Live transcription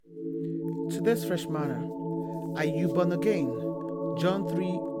Today's fresh manna. Are you born again? John 3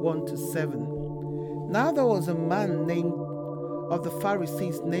 1-7. Now there was a man named of the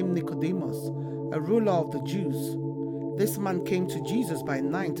Pharisees named Nicodemus, a ruler of the Jews. This man came to Jesus by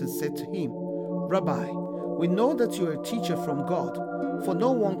night and said to him, Rabbi, we know that you are a teacher from God, for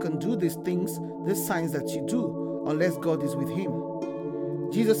no one can do these things, these signs that you do, unless God is with him.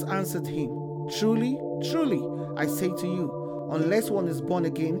 Jesus answered him, Truly, truly, I say to you, unless one is born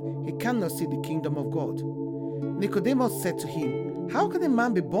again, he cannot see the kingdom of God. Nicodemus said to him, How can a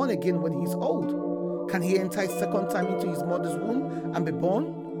man be born again when he is old? Can he enter a second time into his mother's womb and be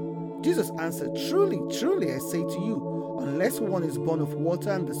born? Jesus answered, Truly, truly, I say to you, unless one is born of water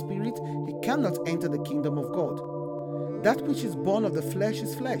and the Spirit, he cannot enter the kingdom of God. That which is born of the flesh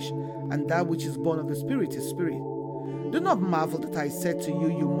is flesh, and that which is born of the Spirit is spirit. Do not marvel that I said to you,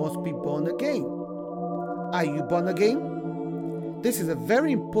 you must be born again. Are you born again? This is a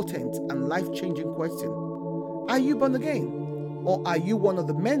very important and life-changing question. Are you born again? Or are you one of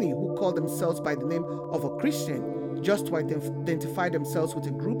the many who call themselves by the name of a Christian just to identify themselves with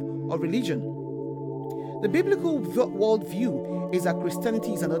a group or religion? The biblical worldview is that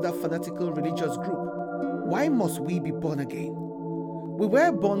Christianity is another fanatical religious group. Why must we be born again? We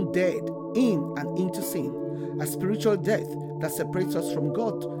were born dead in and into sin, a spiritual death that separates us from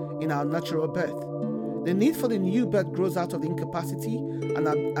God in our natural birth. The need for the new birth grows out of the incapacity and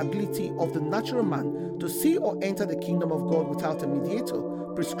ability of the natural man to see or enter the kingdom of God without a mediator,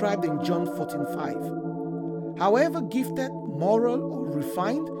 prescribed in John 14:5. However gifted, moral, or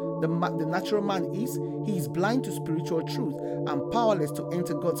refined the natural man is, he is blind to spiritual truth and powerless to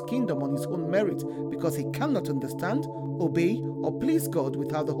enter God's kingdom on his own merit because he cannot understand, obey, or please God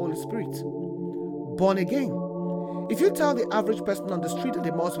without the Holy Spirit. Born again. If you tell the average person on the street that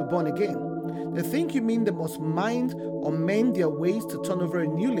they must be born again, they think you mean they must mind or mend their ways to turn over a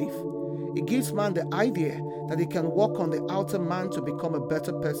new leaf. It gives man the idea that he can work on the outer man to become a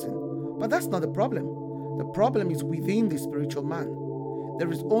better person. But that's not the problem. The problem is within the spiritual man.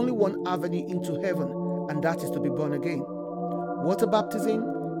 There is only one avenue into heaven, and that is to be born again. Water baptism,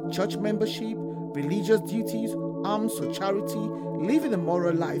 church membership, religious duties, alms or charity, living a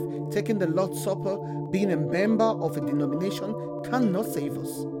moral life, taking the Lord's Supper, being a member of a denomination cannot save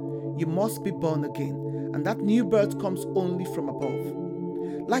us. You must be born again, and that new birth comes only from above.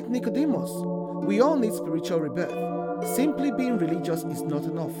 Like Nicodemus, we all need spiritual rebirth. Simply being religious is not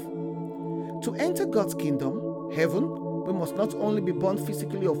enough. To enter God's kingdom, heaven, we must not only be born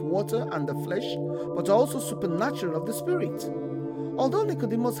physically of water and the flesh, but also supernatural of the Spirit. Although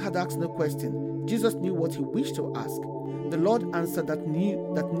Nicodemus had asked no question, Jesus knew what he wished to ask. The Lord answered that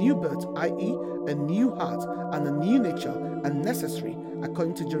new birth, i.e., a new heart and a new nature, are necessary,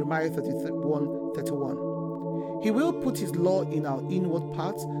 according to Jeremiah 31:31. He will put his law in our inward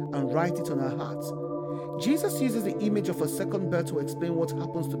parts and write it on our hearts. Jesus uses the image of a second birth to explain what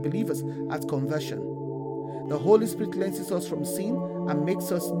happens to believers at conversion. The Holy Spirit cleanses us from sin and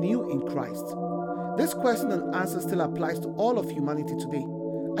makes us new in Christ. This question and answer still applies to all of humanity today.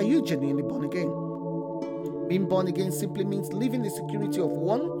 Are you genuinely born again? Being born again simply means leaving the security of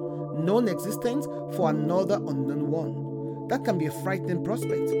one known existence for another unknown one. That can be a frightening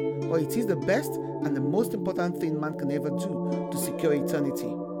prospect, but it is the best and the most important thing man can ever do to secure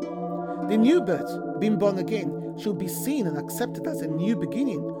eternity. The new birth, being born again, should be seen and accepted as a new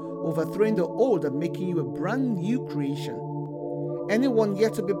beginning, overthrowing the old and making you a brand new creation. Anyone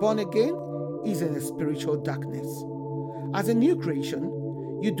yet to be born again is in a spiritual darkness. As a new creation,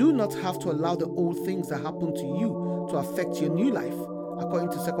 you do not have to allow the old things that happened to you to affect your new life. According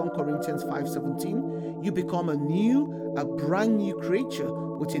to 2 Corinthians 5:17, you become a brand new creature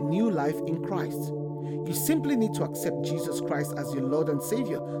with a new life in Christ. You simply need to accept Jesus Christ as your Lord and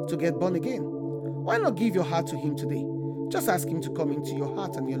Savior to get born again. Why not give your heart to Him today? Just ask Him to come into your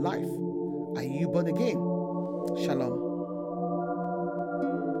heart and your life. Are you born again? Shalom.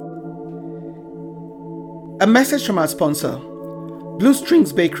 A message from our sponsor, Blue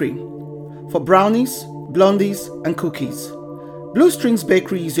Strings Bakery, for brownies, blondies, and cookies. Blue Strings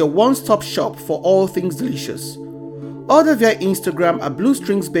Bakery is your one-stop shop for all things delicious. Order via Instagram at Blue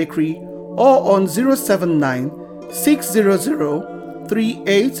Strings Bakery or on 079 600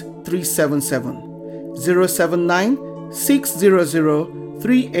 38377. 079 600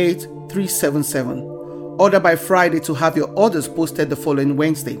 38377. Order by Friday to have your orders posted the following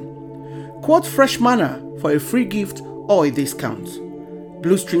Wednesday. Quote Fresh Manna for a free gift or a discount.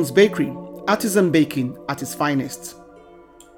 Blue Strings Bakery, artisan baking at its finest.